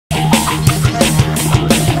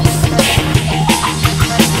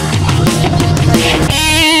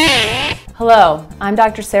Hello, I'm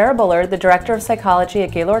Dr. Sarah Bullard, the Director of Psychology at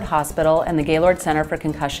Gaylord Hospital and the Gaylord Center for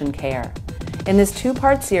Concussion Care. In this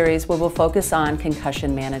two-part series, we will focus on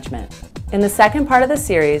concussion management. In the second part of the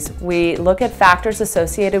series, we look at factors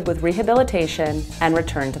associated with rehabilitation and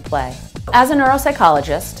return to play. As a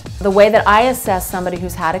neuropsychologist, the way that I assess somebody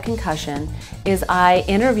who's had a concussion is I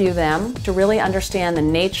interview them to really understand the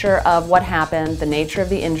nature of what happened, the nature of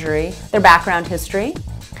the injury, their background history.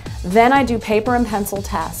 Then I do paper and pencil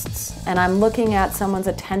tests, and I'm looking at someone's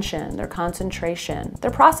attention, their concentration,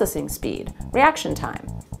 their processing speed, reaction time,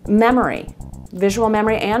 memory, visual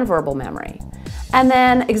memory and verbal memory, and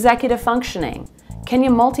then executive functioning. Can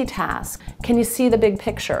you multitask? Can you see the big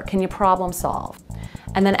picture? Can you problem solve?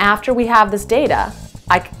 And then after we have this data,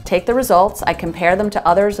 I take the results, I compare them to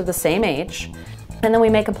others of the same age, and then we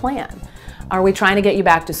make a plan. Are we trying to get you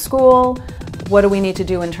back to school? What do we need to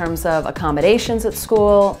do in terms of accommodations at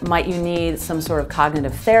school? Might you need some sort of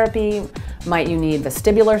cognitive therapy? Might you need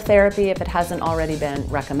vestibular therapy if it hasn't already been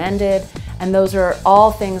recommended? And those are all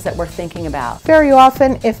things that we're thinking about. Very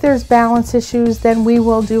often, if there's balance issues, then we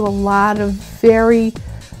will do a lot of very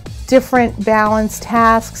different balance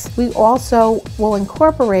tasks. We also will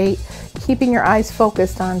incorporate keeping your eyes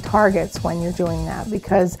focused on targets when you're doing that,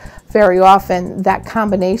 because very often that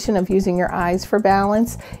combination of using your eyes for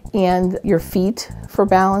balance and your feet for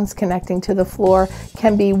balance connecting to the floor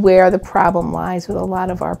can be where the problem lies with a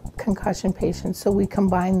lot of our concussion patients. So we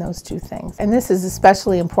combine those two things. And this is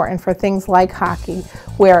especially important for things like hockey,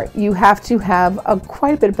 where you have to have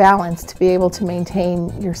quite a bit of balance to be able to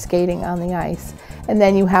maintain your skating on the ice. And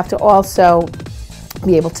then you have to also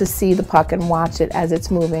be able to see the puck and watch it as it's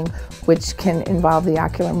moving, which can involve the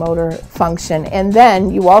ocular motor function. And then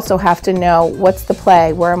you also have to know, what's the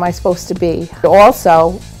play? Where am I supposed to be?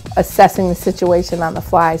 Also assessing the situation on the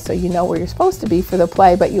fly, so you know where you're supposed to be for the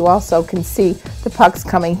play, but you also can see the puck's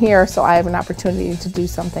coming here, so I have an opportunity to do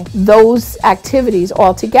something. Those activities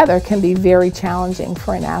all together can be very challenging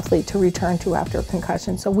for an athlete to return to after a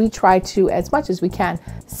concussion. So we try to, as much as we can,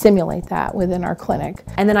 simulate that within our clinic.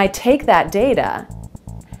 And then I take that data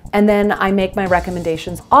and then I make my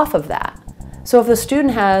recommendations off of that. So if the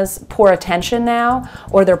student has poor attention now,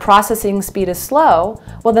 or their processing speed is slow,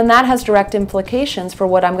 well then that has direct implications for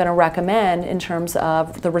what I'm going to recommend in terms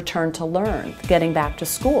of the return to learn, getting back to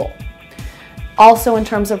school. Also in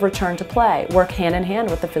terms of return to play, work hand in hand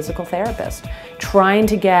with the physical therapist, trying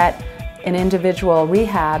to get an individual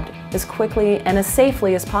rehabbed as quickly and as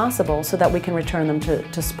safely as possible so that we can return them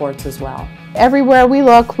to sports as well. Everywhere we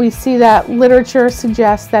look, we see that literature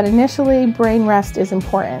suggests that initially brain rest is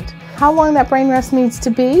important. How long that brain rest needs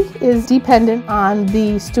to be is dependent on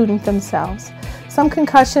the student themselves. Some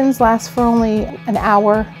concussions last for only an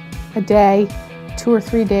hour a day, 2 or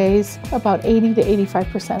 3 days. About 80 to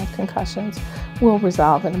 85% of concussions will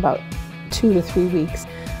resolve in about 2 to 3 weeks.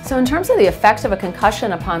 So in terms of the effects of a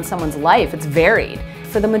concussion upon someone's life, it's varied.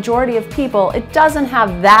 For the majority of people, it doesn't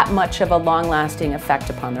have that much of a long-lasting effect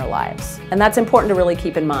upon their lives. And that's important to really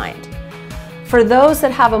keep in mind. For those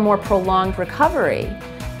that have a more prolonged recovery,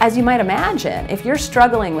 as you might imagine, if you're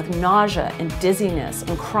struggling with nausea and dizziness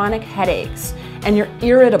and chronic headaches, and you're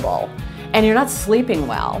irritable, and you're not sleeping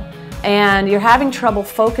well, and you're having trouble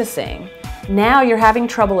focusing, now you're having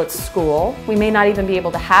trouble at school, we may not even be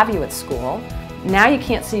able to have you at school, now you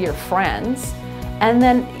can't see your friends, and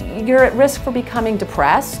then you're at risk for becoming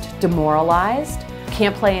depressed, demoralized,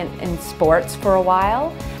 can't play in sports for a while.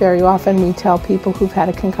 Very often we tell people who've had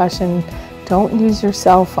a concussion, don't use your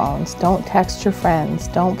cell phones, don't text your friends,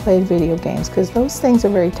 don't play video games, because those things are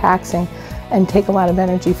very taxing and take a lot of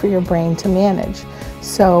energy for your brain to manage.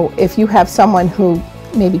 So if you have someone who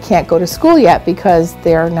maybe can't go to school yet because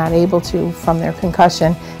they're not able to from their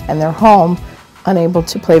concussion and they're home, unable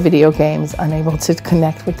to play video games, unable to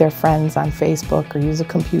connect with their friends on Facebook or use a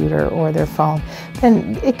computer or their phone,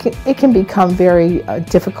 then it can become very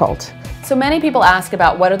difficult. So many people ask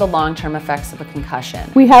about what are the long-term effects of a concussion.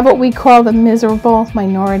 We have what we call the miserable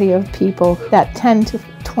minority of people, that 10 to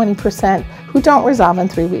 20% who don't resolve in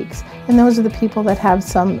 3 weeks. And those are the people that have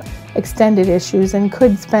some extended issues and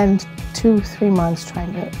could spend 2-3 months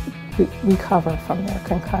trying to recover from their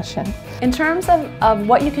concussion. In terms of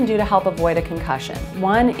what you can do to help avoid a concussion,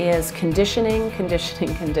 one is conditioning.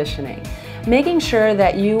 Making sure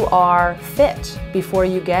that you are fit before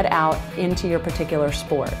you get out into your particular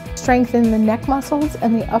sport. Strengthen the neck muscles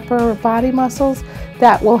and the upper body muscles.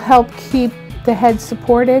 That will help keep the head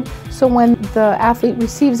supported, so when the athlete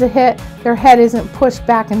receives a hit, their head isn't pushed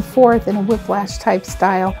back and forth in a whiplash type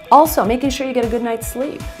style. Also, making sure you get a good night's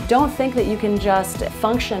sleep. Don't think that you can just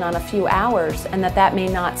function on a few hours and that may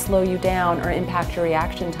not slow you down or impact your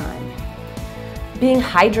reaction time. Being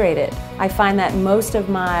hydrated. I find that most of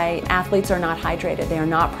my athletes are not hydrated. They are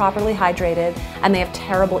not properly hydrated and they have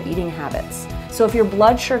terrible eating habits. So if your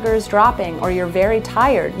blood sugar is dropping or you're very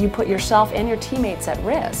tired, you put yourself and your teammates at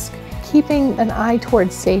risk. Keeping an eye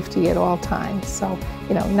towards safety at all times. So,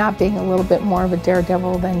 not being a little bit more of a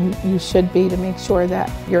daredevil than you should be to make sure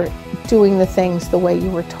that you're doing the things the way you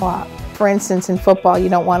were taught. For instance, in football, you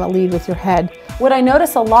don't want to lead with your head. What I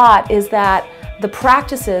notice a lot is that the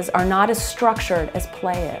practices are not as structured as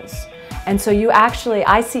play is. And so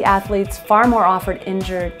I see athletes far more often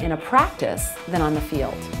injured in a practice than on the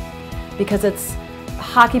field. Because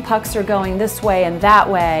hockey pucks are going this way and that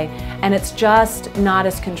way, and it's just not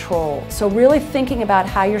as controlled. So really thinking about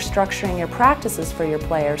how you're structuring your practices for your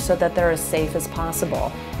players so that they're as safe as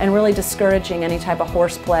possible, and really discouraging any type of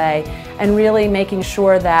horseplay, and really making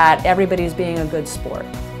sure that everybody's being a good sport.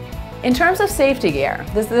 In terms of safety gear,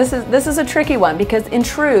 this is a tricky one because in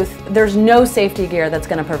truth, there's no safety gear that's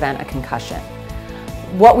going to prevent a concussion.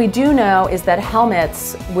 What we do know is that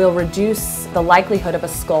helmets will reduce the likelihood of a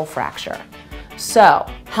skull fracture. So,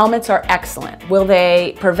 helmets are excellent. Will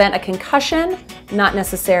they prevent a concussion? Not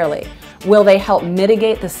necessarily. Will they help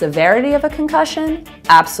mitigate the severity of a concussion?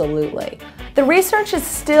 Absolutely. The research is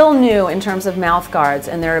still new in terms of mouth guards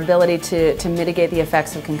and their ability to mitigate the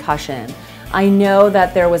effects of concussion. I know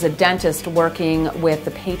that there was a dentist working with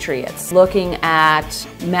the Patriots looking at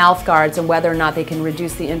mouth guards and whether or not they can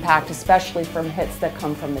reduce the impact, especially from hits that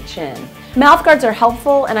come from the chin. Mouth guards are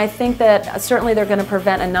helpful, and I think that certainly they're going to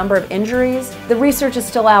prevent a number of injuries. The research is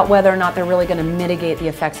still out whether or not they're really going to mitigate the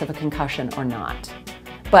effects of a concussion or not.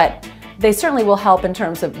 But they certainly will help in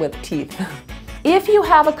terms of with teeth. If you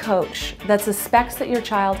have a coach that suspects that your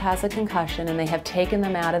child has a concussion and they have taken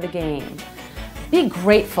them out of the game, be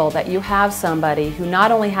grateful that you have somebody who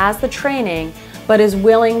not only has the training, but is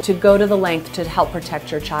willing to go to the length to help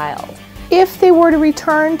protect your child. If they were to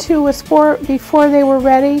return to a sport before they were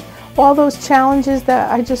ready, all those challenges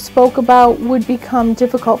that I just spoke about would become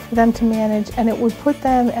difficult for them to manage, and it would put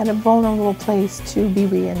them at a vulnerable place to be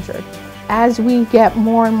re-injured. As we get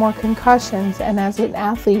more and more concussions, and as an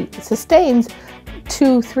athlete sustains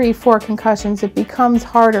 2, 3, 4 concussions, it becomes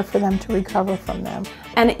harder for them to recover from them.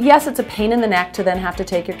 And yes, it's a pain in the neck to then have to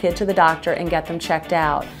take your kid to the doctor and get them checked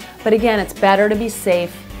out. But again, it's better to be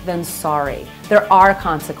safe than sorry. There are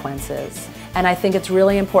consequences, and I think it's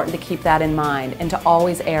really important to keep that in mind and to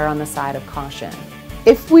always err on the side of caution.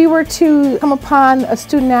 If we were to come upon a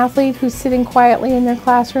student athlete who's sitting quietly in their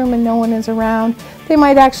classroom and no one is around, they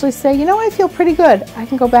might actually say, I feel pretty good. I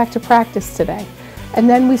can go back to practice today. And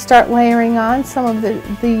then we start layering on some of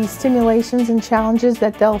the stimulations and challenges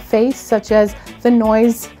that they'll face, such as the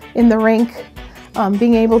noise in the rink,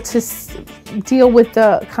 being able to deal with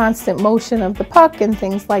the constant motion of the puck and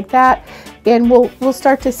things like that. And we'll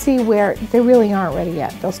start to see where they really aren't ready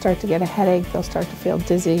yet. They'll start to get a headache, they'll start to feel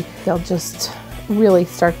dizzy, they'll just really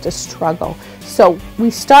start to struggle. So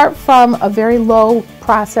we start from a very low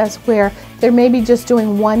process where they're maybe just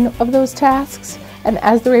doing one of those tasks, and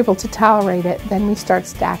as they're able to tolerate it, then we start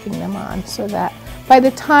stacking them on so that by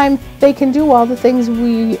the time they can do all the things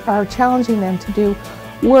we are challenging them to do,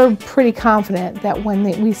 we're pretty confident that when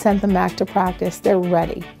we send them back to practice, they're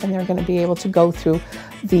ready and they're going to be able to go through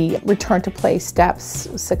the return to play steps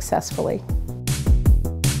successfully.